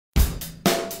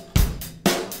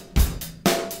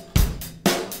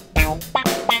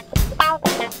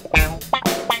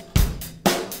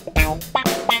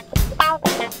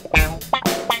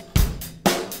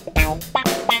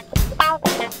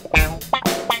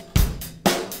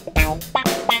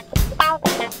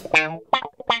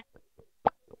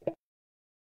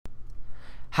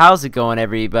How's it going,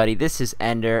 everybody? This is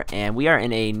Ender, and we are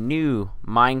in a new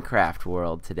Minecraft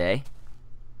world today.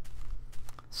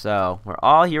 So, we're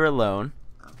all here alone.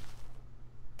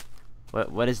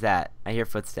 What is that? I hear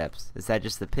footsteps. Is that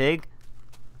just the pig?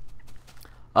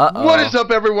 Uh-oh. What is up,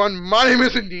 everyone? My name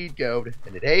is indeed Goat,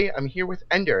 and today I'm here with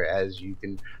Ender, as you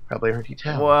can probably already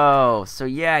tell. Whoa. So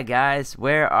yeah, guys,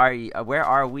 where are you? Where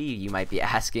are we? You might be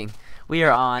asking. We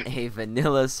are on a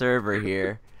vanilla server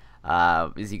here.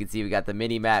 As you can see, we got the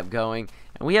Minimap going,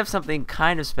 and we have something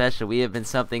kind of special. We have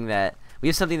something that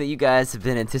you guys have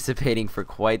been anticipating for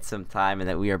quite some time, and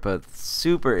that we are both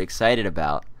super excited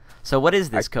about. So what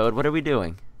is this code? What are we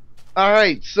doing?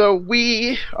 Alright, so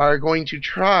we are going to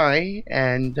try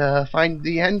and find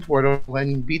the end portal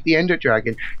and beat the Ender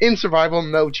Dragon in survival.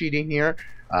 No cheating here.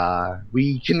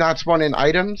 We cannot spawn in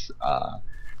items.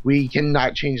 We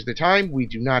cannot change the time. We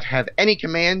do not have any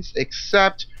commands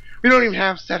except we don't even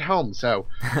have set home. So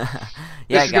yeah,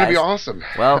 this is going to be awesome.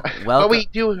 Well, but we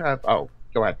do have. Oh,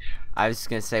 go ahead. I was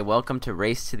going to say welcome to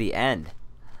Race to the End.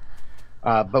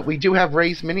 But we do have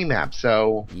race minimap,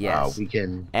 so yes, we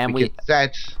can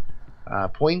set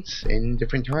points in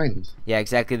different times. Yeah,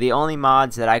 exactly. The only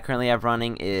mods that I currently have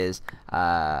running is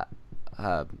the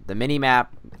Minimap,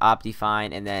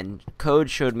 Optifine, and then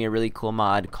Code showed me a really cool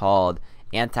mod called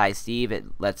Anti-Steve. It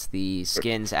lets the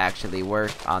skins actually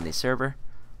work on the server,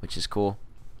 which is cool.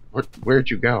 Where'd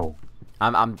you go?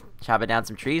 I'm chopping down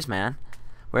some trees, man.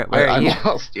 Where are you? I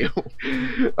lost you.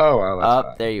 Oh, well, that's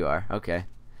fine. There you are. Okay.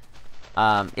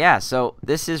 Yeah, so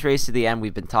this is Race to the End.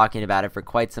 We've been talking about it for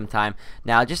quite some time.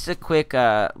 Now, just a quick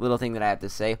little thing that I have to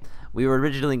say. We were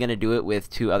originally going to do it with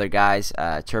two other guys,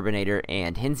 Turbinator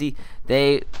and Hinsey.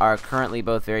 They are currently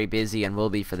both very busy and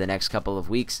will be for the next couple of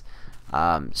weeks.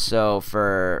 So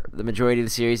for the majority of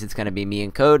the series, it's going to be me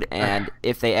and Code, and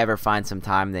if they ever find some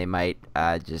time, they might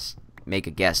just make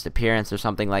a guest appearance or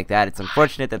something like that. It's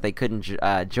unfortunate that they couldn't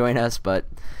join us, but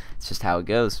it's just how it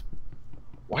goes.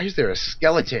 Why is there a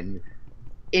skeleton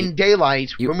in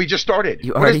daylight when we just started?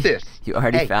 What is this? You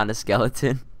already found a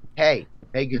skeleton? Hey,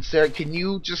 good sir, can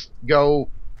you just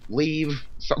leave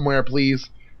somewhere, please?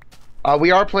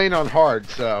 We are playing on hard,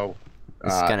 so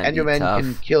Enderman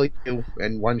can kill you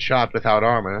in one shot without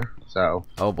armor. So,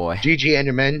 oh boy, GG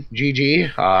Enderman,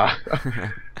 GG.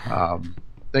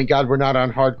 Thank God we're not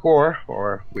on hardcore,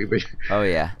 or we would. Oh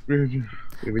yeah.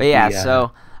 But yeah,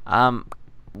 so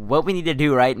what we need to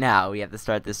do right now, we have to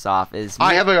start this off.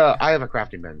 I have a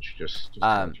crafting bench. Just you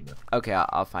know. Okay,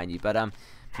 I'll find you. But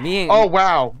me and oh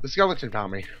wow, the skeleton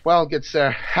found me. Well, good sir,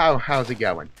 how's it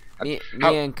going? Me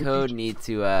and Code need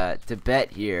to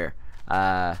bet here.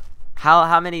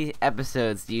 How many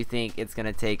episodes do you think it's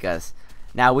gonna take us?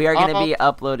 Now we are gonna be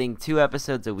uploading 2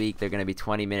 episodes a week. They're gonna be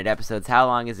 20-minute episodes. How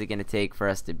long is it gonna take for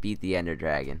us to beat the Ender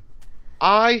Dragon?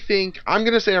 I think I'm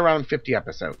gonna say around 50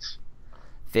 episodes.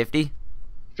 50?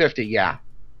 50, yeah.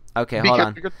 Okay, hold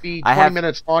on. Because it's gonna be 20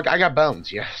 minutes long. I got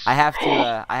bones, yes. I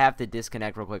have to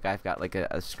disconnect real quick. I've got like a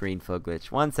ScreenFlow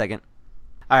glitch. 1 second.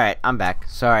 Alright, I'm back.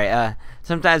 Sorry.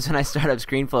 Sometimes when I start up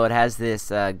ScreenFlow, it has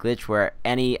this glitch where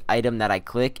any item that I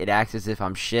click, it acts as if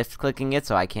I'm shift clicking it,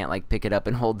 so I can't like pick it up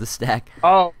and hold the stack.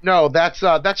 Oh no, that's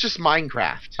just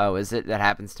Minecraft. Oh, is it? That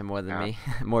happens to more than me,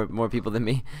 more people than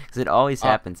me, because it always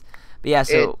happens. But yeah,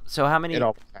 so how many? It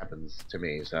always happens to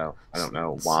me, so I don't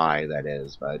know why that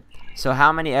is, but. So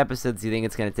how many episodes do you think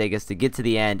it's gonna take us to get to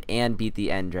the end and beat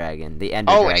the Ender Dragon?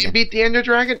 And beat the Ender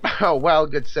Dragon? Oh well,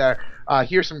 good sir.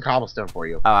 Here's some cobblestone for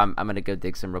you. Oh, I'm gonna go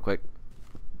dig some real quick.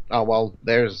 Oh well,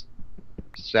 there's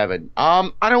 7.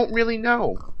 I don't really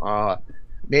know.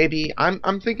 Maybe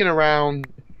I'm thinking around.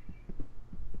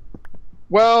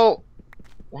 Well,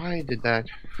 why did that?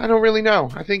 I don't really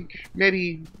know. I think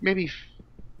maybe.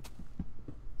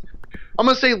 I'm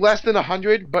gonna say less than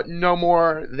 100, but no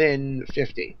more than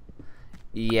 50.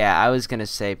 Yeah, I was gonna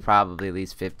say probably at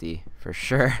least 50 for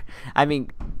sure. I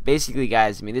mean, basically,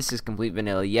 guys. I mean, this is complete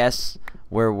vanilla. Yes,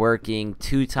 we're working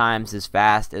 2 times as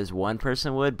fast as one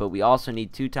person would, but we also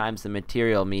need 2 times the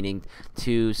material, meaning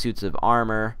 2 suits of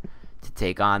armor to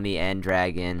take on the End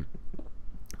Dragon.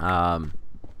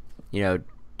 You know,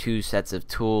 2 sets of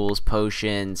tools,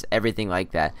 potions, everything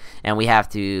like that, and we have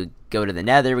to go to the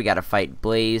Nether. We got to fight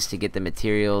Blaze to get the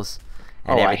materials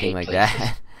and everything like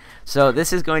that. So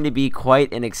this is going to be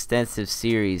quite an extensive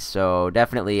series, so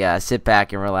definitely sit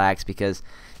back and relax because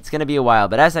it's going to be a while.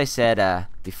 But as I said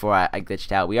before I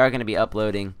glitched out, we are going to be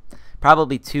uploading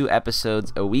probably 2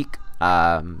 episodes a week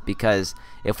because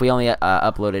if we only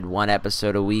uploaded 1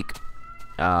 episode a week,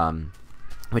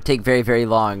 it would take very, very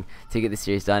long to get the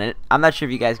series done. And I'm not sure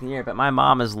if you guys can hear it, but my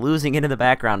mom is losing it in the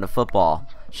background of football.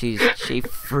 She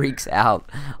freaks out.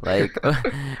 Like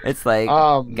it's like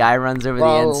Um, guy runs over the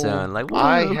end well, zone. Like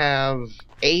I whoa. have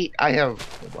 8.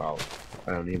 Well,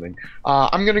 I don't even.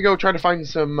 I'm gonna go try to find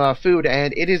some food,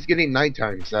 and it is getting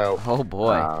nighttime, so, Oh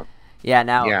boy. uh, Yeah.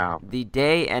 Now yeah. the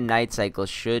day and night cycle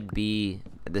should be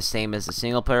the same as the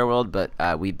single player world, but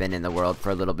we've been in the world for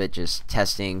a little bit, just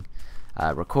testing,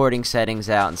 recording settings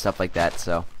out and stuff like that.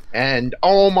 So. And,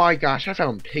 oh my gosh, I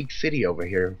found Pig City over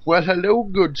here. Well, hello,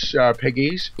 good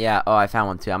piggies. Yeah, oh, I found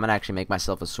one too. I'm gonna actually make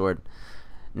myself a sword.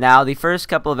 Now, the first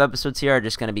couple of episodes here are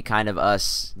just gonna be kind of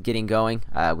us getting going.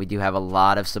 We do have a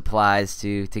lot of supplies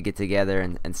to get together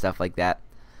and stuff like that.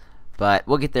 But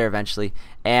we'll get there eventually.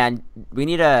 And we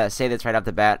need to say this right off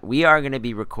the bat. We are gonna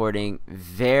be recording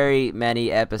very many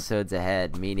episodes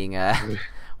ahead, meaning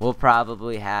we'll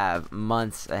probably have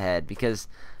months ahead because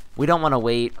we don't want to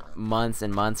wait months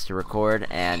and months to record,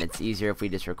 and it's easier if we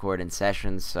just record in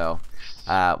sessions. So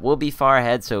we'll be far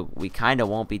ahead, so we kind of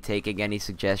won't be taking any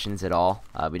suggestions at all.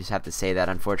 We just have to say that,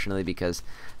 unfortunately, because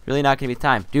really not going to be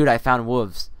time. Dude, I found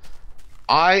wolves.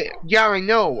 Yeah, I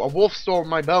know. A wolf stole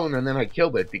my bone, and then I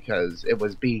killed it because it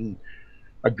was being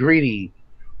a greedy.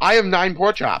 I have 9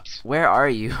 pork chops. Where are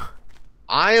you?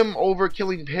 I am over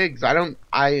killing pigs.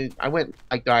 I went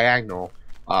like diagonal.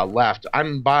 Left.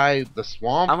 I'm by the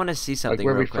swamp. I want to see something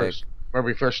like real quick. Where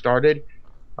we first started.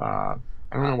 I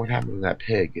don't know what happened to that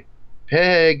pig.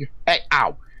 Pig! Hey,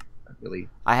 ow! Really?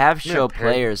 I have show pig.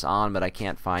 players on, but I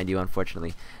can't find you,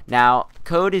 unfortunately. Now,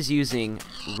 Code is using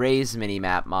Ray's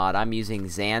Minimap mod. I'm using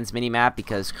Zan's Minimap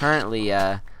because currently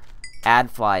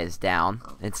AdFly is down.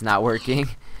 It's not working.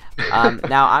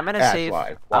 Now, I'm going to save...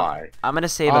 Why? I'm going to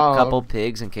save a couple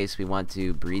pigs in case we want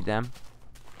to breed them.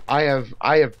 I have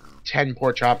 10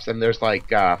 pork chops, and there's like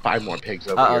 5 more pigs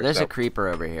over here. Oh, there's a creeper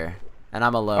over here, and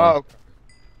I'm alone.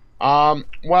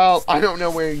 Well, I don't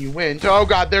know where you went. Oh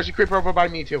God, there's a creeper over by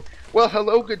me too. Well,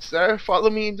 hello, good sir.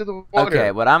 Follow me into the water.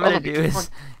 Okay, what I'm gonna do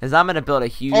is I'm gonna build a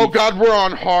huge. Oh God, we're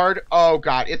on hard. Oh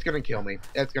God, it's gonna kill me.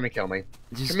 It's gonna kill me.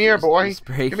 Come here, boy.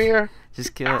 Come here.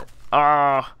 Just kill it.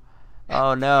 Oh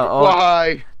no. Oh,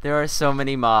 why? There are so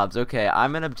many mobs. Okay,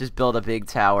 I'm gonna just build a big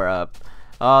tower up.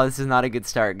 Oh, this is not a good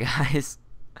start, guys.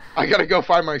 I gotta go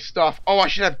find my stuff. Oh, I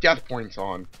should have death points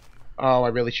on. Oh, I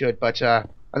really should, but I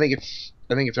think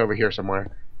it's over here somewhere.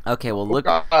 Okay, well look.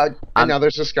 Oh, God. And now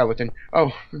there's a skeleton.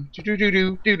 Oh,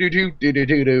 do.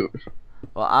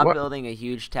 Well, I'm building a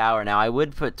huge tower now. I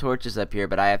would put torches up here,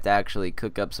 but I have to actually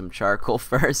cook up some charcoal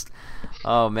first.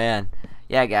 Oh man,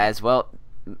 yeah, guys. Well,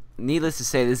 needless to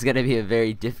say, this is gonna be a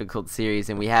very difficult series,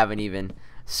 and we haven't even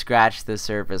scratched the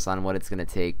surface on what it's gonna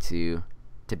take to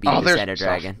beat this Ender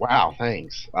Dragon. Wow,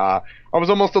 thanks. I was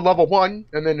almost at level 1,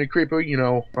 and then the creeper,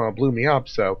 blew me up,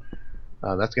 so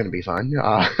that's going to be fun.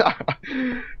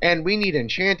 And we need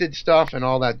enchanted stuff and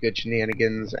all that good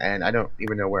shenanigans, and I don't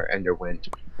even know where Ender went.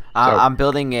 I'm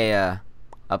building a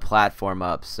platform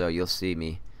up, so you'll see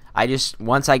me.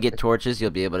 Once I get torches,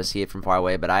 you'll be able to see it from far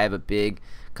away, but I have a big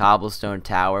cobblestone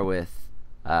tower with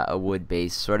a wood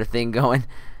base sort of thing going.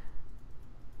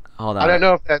 Hold on.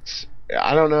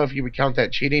 I don't know if you would count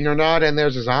that cheating or not, and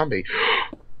there's a zombie.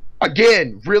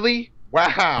 Again, really?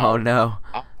 Wow. Oh no.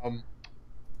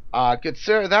 Good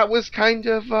sir, that was kind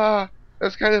of a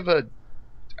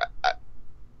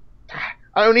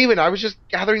I was just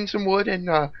gathering some wood and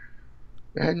I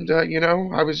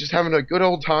was just having a good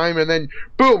old time, and then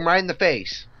boom, right in the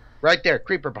face. Right there,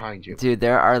 creeper behind you. Dude,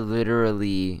 there are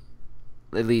literally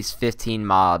at least 15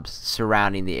 mobs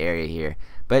surrounding the area here.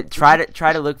 But try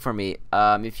to look for me.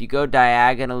 If you go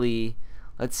diagonally,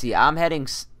 let's see. I'm heading.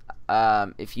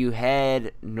 If you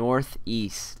head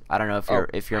northeast, I don't know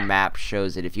if your map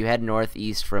shows it. If you head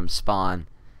northeast from spawn,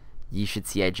 you should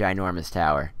see a ginormous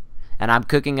tower. And I'm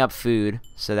cooking up food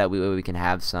so that we can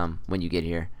have some when you get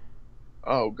here.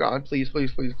 Oh God, please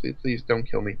don't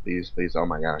kill me, please. Oh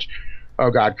my gosh.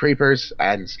 Oh God, creepers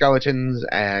and skeletons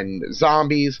and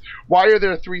zombies. Why are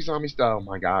there 3 zombies? Oh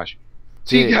my gosh.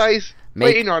 See, guys,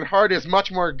 playing on hard is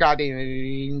much more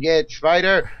goddamn get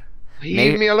spider.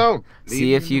 Leave me alone.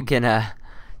 See if you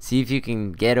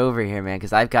can get over here, man,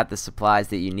 because I've got the supplies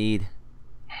that you need.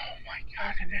 Oh my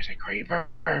God, and there's a creeper,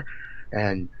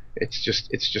 and it's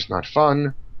just not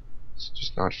fun. It's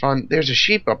just not fun. There's a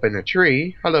sheep up in a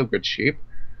tree. Hello, good sheep.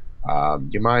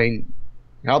 You mind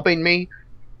helping me?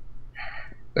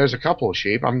 There's a couple of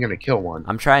sheep. I'm gonna kill one.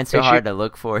 I'm trying so hard to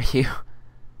look for you.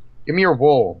 Give me your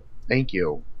wool. Thank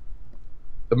you.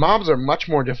 The mobs are much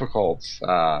more difficult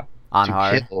on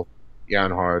hard. Kill. Yeah,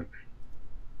 on hard.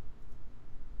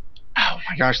 Oh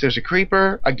my gosh, there's a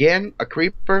creeper. Again, a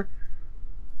creeper.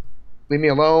 Leave me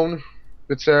alone,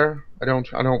 good sir. I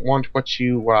don't want what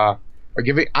you Or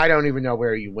give it. I don't even know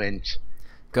where you went.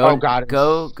 Oh Go God.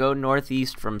 go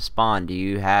northeast from spawn. Do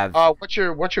you have What's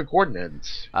your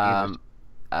coordinates? um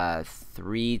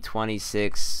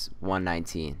 326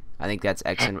 119? I think that's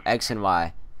x and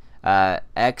y.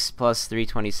 X plus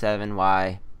 327,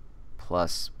 y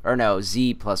plus, or no,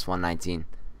 z plus 119.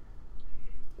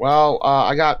 Well,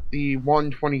 I got the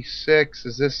 126.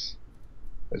 Is this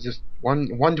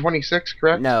 126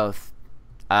 correct? No,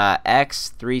 x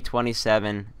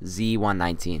 327, z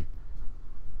 119.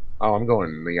 Oh, I'm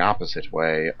going the opposite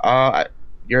way.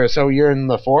 You're in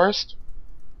the forest?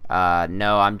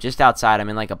 No, I'm just outside. I'm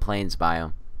in like a plains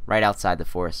biome, right outside the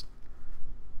forest,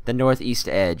 the northeast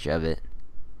edge of it.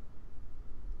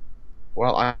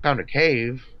 Well, I found a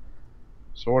cave,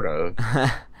 sort of.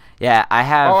 Yeah, I Oh,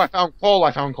 have. I found coal.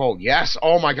 I found coal. Yes.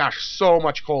 Oh my gosh, so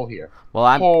much coal here.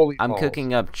 Well, Holy I'm balls.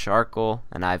 cooking up charcoal,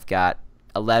 and I've got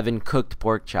 11 cooked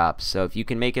pork chops. So if you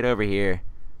can make it over here,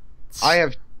 I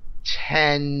have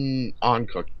 10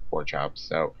 uncooked pork chops.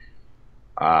 So,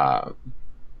 uh,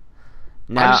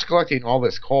 I'm now just collecting all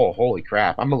this coal. Holy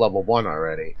crap! I'm a level 1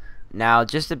 already. now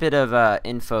just a bit of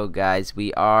info, guys.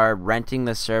 We are renting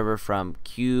the server from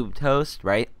Cubed Host,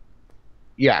 right?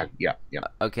 Yeah, yeah, yeah.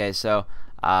 Okay, so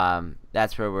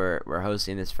that's where we're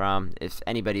hosting this from. If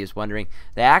anybody is wondering,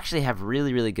 they actually have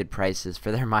really good prices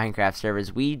for their Minecraft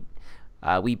servers. We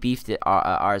beefed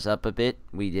ours up a bit.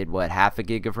 We did what, half a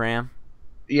gig of RAM,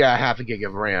 Yeah, half a gig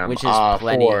of RAM. which is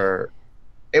plenty For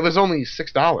it was only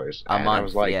 $6, a and I month.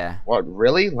 was like, Yeah, "What?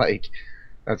 Really? Like,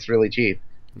 that's really cheap."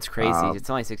 it's crazy. Um, It's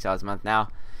only $6 a month now.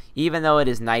 Even though it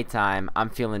is nighttime, I'm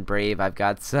feeling brave. I've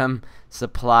got some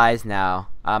supplies now.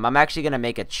 I'm actually gonna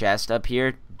make a chest up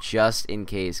here just in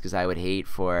case, because I would hate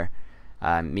for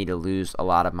me to lose a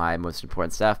lot of my most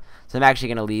important stuff. So I'm actually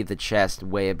gonna leave the chest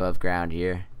way above ground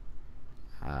here.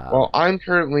 well, I'm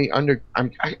currently under. I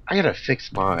gotta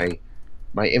fix my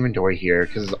inventory here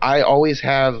because I always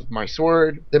have my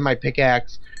sword, then my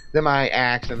pickaxe, then my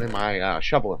axe, and then my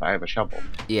shovel if I have a shovel.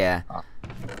 Yeah. Uh,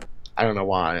 I don't know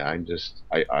why.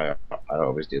 I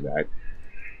always do that.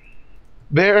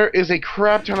 There is a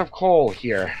crap ton of coal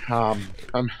here. I'm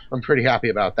pretty happy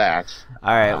about that.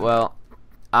 All right. Well,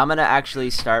 I'm gonna actually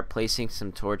start placing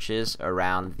some torches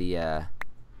around the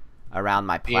around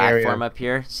my The area. platform up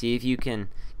here. See if you can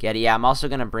get it. Yeah, I'm also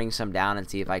gonna bring some down and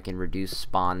see if I can reduce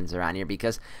spawns around here,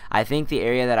 because I think the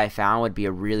area that I found would be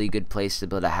a really good place to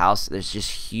build a house. There's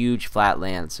just huge flat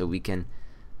land, so we can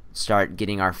start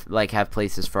getting our, like, have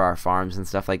places for our farms and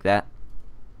stuff like that.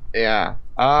 Yeah.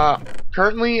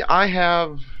 Currently I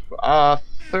have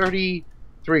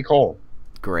 33 coal.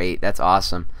 Great, that's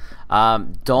awesome.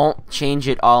 Don't change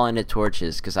it all into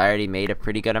torches, because I already made a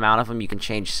pretty good amount of them. You can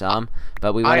change some,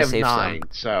 but we I want to have save 9, some.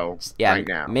 so Yeah, right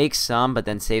now. make some, but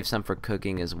then save some for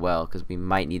cooking as well, because we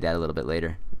might need that a little bit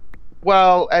later.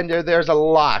 Well, and there's a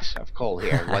lot of coal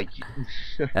here. Like,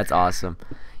 That's awesome.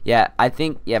 Yeah, but I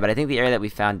think the area that we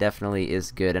found definitely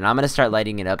is good, and I'm gonna start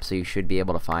lighting it up, so you should be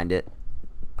able to find it.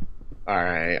 all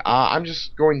right. I'm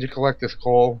just going to collect this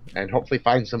coal and hopefully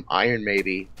find some iron,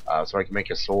 maybe, so I can make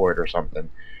a sword or something.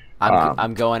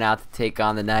 I'm going out to take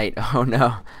on the night. Oh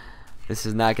no, this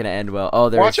is not gonna end well. Oh,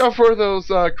 there's Watch out for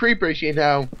those creepers. You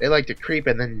know, they like to creep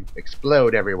and then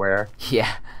explode everywhere.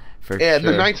 yeah, for Yeah,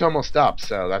 sure. the night's almost up,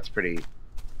 so that's pretty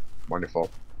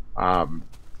wonderful.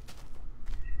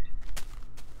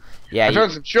 Yeah, I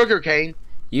found some sugar cane.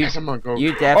 you Yes, I'm gonna go.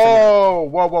 you definitely. Oh,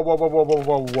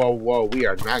 whoa! We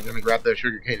are not gonna grab that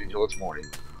sugar cane until it's morning.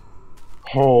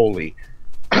 Holy.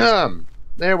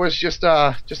 There was just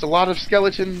a lot of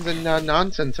skeletons and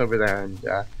nonsense over there, and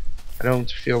I don't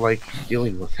feel like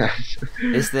dealing with that.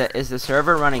 Is the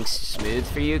server running smooth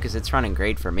for you? Because it's running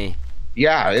great for me.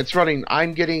 Yeah, it's running.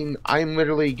 I'm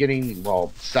literally getting,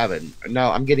 well, 7. No,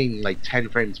 I'm getting like 10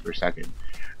 frames per second,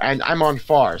 and I'm on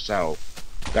far, so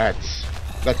that's.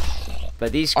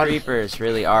 But these creepers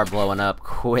really are blowing up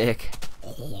quick.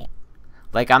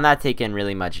 Like, I'm not taking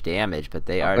really much damage, but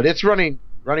they are. But it's running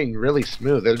really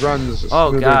smooth. It runs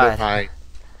Oh, smoother God. than my.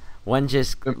 One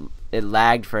just, it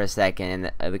lagged for a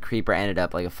second, and the creeper ended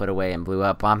up like a foot away and blew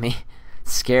up on me.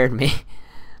 Scared me.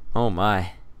 Oh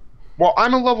my. Well,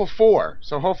 I'm a level 4,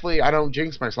 so hopefully I don't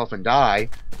jinx myself and die.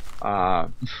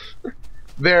 I'm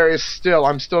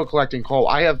still collecting coal.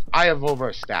 I have over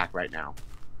a stack right now.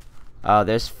 Oh,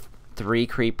 there's 3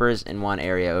 creepers in one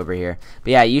area over here.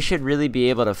 But yeah, you should really be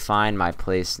able to find my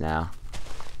place now.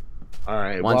 All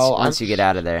right. Once you get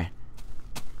out of there.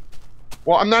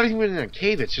 Well, I'm not even in a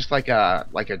cave. It's just like a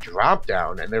drop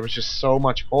down, and there was just so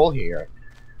much coal here.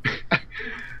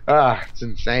 It's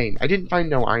insane. I didn't find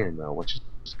no iron though, which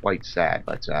is quite sad.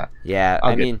 But Yeah,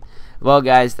 I'll I get- mean, Well,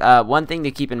 guys, one thing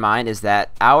to keep in mind is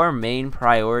that our main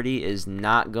priority is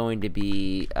not going to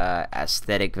be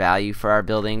aesthetic value for our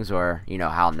buildings, or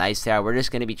how nice they are. We're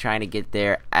just going to be trying to get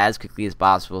there as quickly as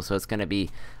possible. So it's going to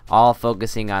be all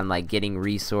focusing on like getting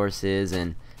resources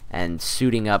and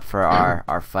suiting up for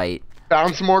our fight.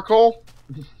 Found some more coal.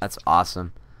 That's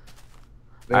awesome.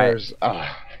 There's.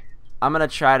 I'm gonna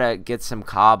try to get some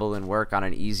cobble and work on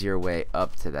an easier way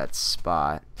up to that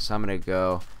spot. So I'm gonna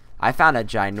go. I found a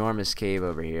ginormous cave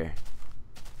over here,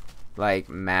 like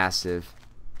massive.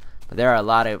 But there are a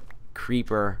lot of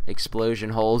creeper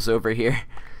explosion holes over here.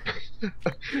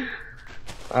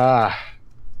 I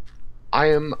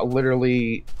am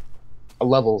literally a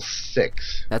level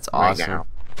 6. That's awesome. Right now.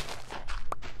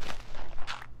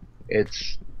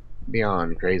 It's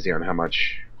beyond crazy on how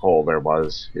much coal there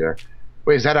was here.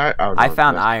 Wait, is that iron? Oh, no, I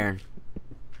found iron.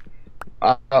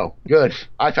 Oh, good.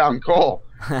 I found coal.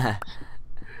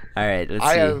 All right, let's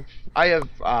see. I have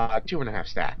 2.5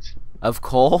 stacks of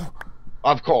coal.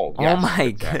 Of coal. Yes, oh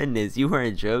my goodness, you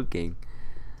weren't joking.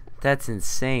 That's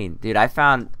insane, dude. I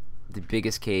found the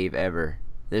biggest cave ever.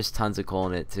 There's tons of coal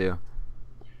in it too.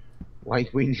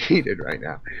 Like we needed right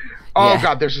now. Oh yeah.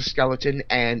 God, there's a skeleton,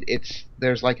 and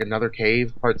there's like another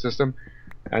cave part system,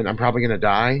 and I'm probably gonna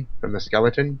die from the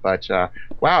skeleton. But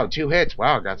wow, 2 hits.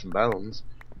 Wow, got some bones.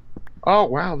 Oh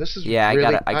wow, this is really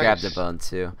nice. I grabbed the bone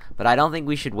too, but I don't think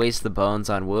we should waste the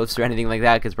bones on wolves or anything like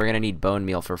that because we're gonna need bone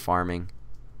meal for farming.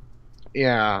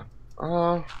 Yeah.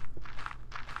 I'm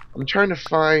trying to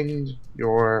find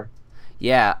your.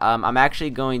 Yeah. I'm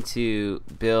actually going to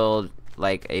build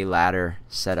like a ladder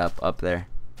set up there.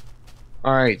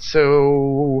 All right.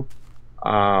 So,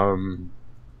 and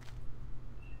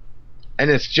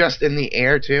it's just in the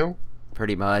air too.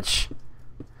 Pretty much.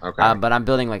 Okay. But I'm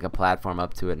building like a platform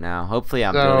up to it now. Hopefully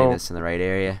I'm building this in the right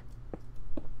area.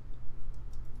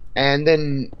 And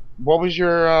then, what was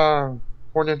your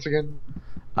coordinates again?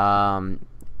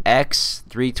 X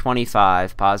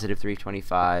 325, positive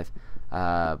 325.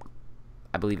 I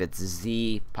believe it's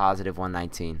Z positive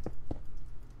 119.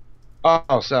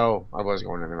 Oh, so I was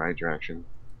going in the right direction.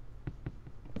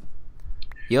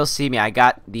 You'll see me. I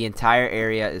got the entire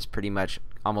area is pretty much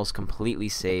almost completely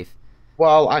safe.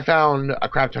 Well, I found a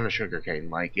crap ton of sugarcane.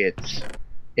 Like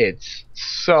it's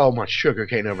so much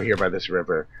sugarcane over here by this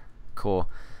river. Cool.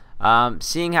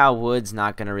 Seeing how wood's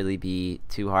not gonna really be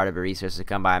too hard of a resource to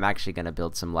come by, I'm actually gonna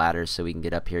build some ladders so we can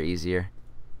get up here easier.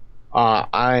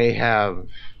 I have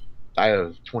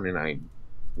 29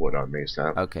 wood on me,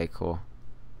 so. Okay, cool.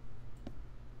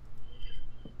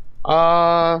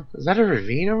 Is that a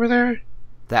ravine over there?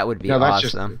 That would be that's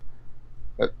awesome.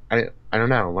 I don't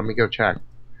know. Let me go check.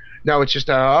 No, it's just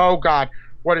oh God,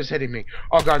 what is hitting me?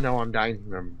 Oh God, no, I'm dying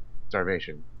from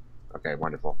starvation. Okay,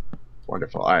 wonderful,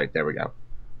 wonderful. All right, there we go.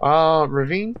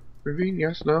 Ravine,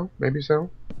 yes, no, maybe so.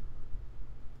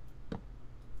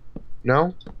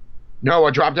 No, I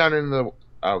dropped down into the.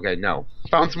 Okay, no,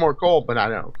 found some more coal, but I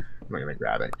know I'm not gonna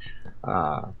grab it.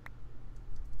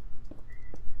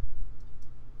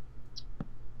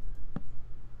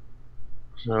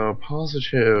 So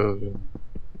positive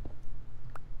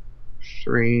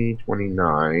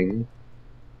 329.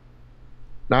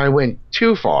 Now I went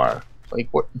too far. Like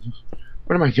what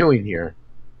am I doing here?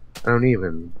 I don't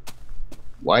even.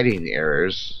 Lighting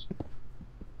errors.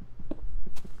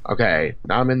 Okay,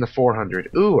 now I'm in the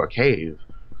 400. Ooh, a cave.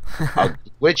 A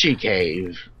glitchy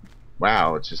cave.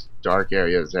 Wow, it's just dark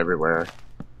areas everywhere.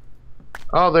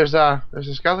 Oh, there's a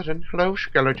skeleton. Hello,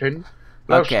 skeleton.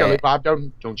 Hello, okay. Skelly Bob.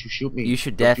 Don't you shoot me. You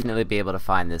should definitely be able to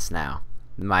find this now.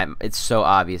 It's so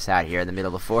obvious out here in the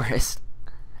middle of the forest,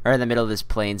 or in the middle of this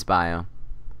plains biome.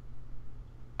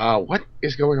 What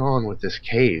is going on with this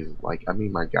cave? Like, I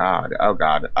mean, my God. Oh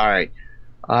God. All right.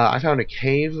 I found a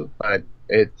cave, but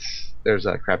there's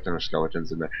a crap ton of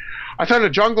skeletons in there. I found a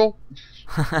jungle.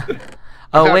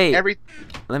 Oh wait.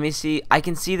 Let me see. I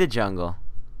can see the jungle.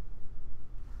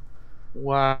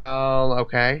 Well,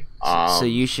 okay. So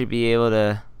you should be able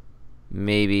to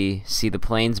maybe see the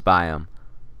plains biome.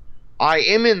 I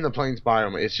am in the plains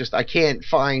biome. It's just I can't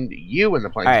find you in the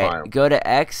plains biome. Go to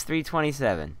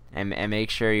X327 and make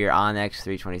sure you're on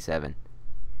X327.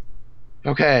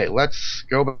 Okay, let's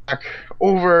go back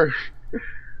over.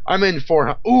 I'm in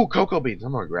 400. Ooh, cocoa beans.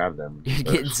 I'm gonna grab them. You're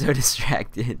getting so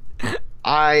distracted.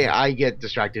 I get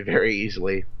distracted very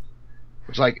easily.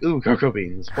 It's like, ooh, cocoa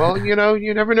beans. Well, you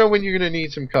never know when you're gonna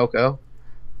need some cocoa,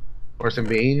 or some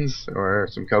beans, or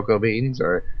some cocoa beans,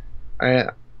 or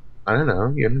I don't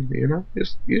know. You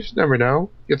just never know.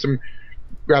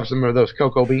 Grab some of those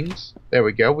cocoa beans. There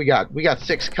we go. We got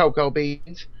 6 cocoa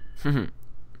beans. All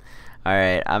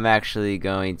right, I'm actually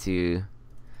going to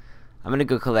I'm gonna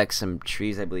go collect some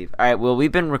trees, I believe. All right. Well,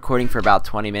 we've been recording for about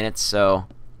 20 minutes, so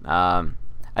I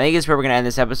think it's where we're gonna end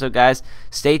this episode, guys.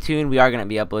 Stay tuned. We are gonna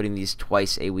be uploading these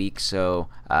twice a week, so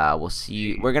we'll see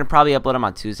you. We're gonna probably upload them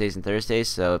on Tuesdays and Thursdays.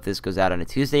 So if this goes out on a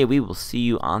Tuesday, we will see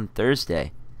you on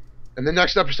Thursday. In the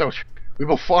next episode, we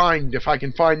will find if I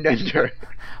can find Ender.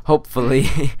 Hopefully.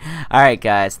 All right,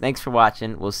 guys. Thanks for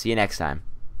watching. We'll see you next time.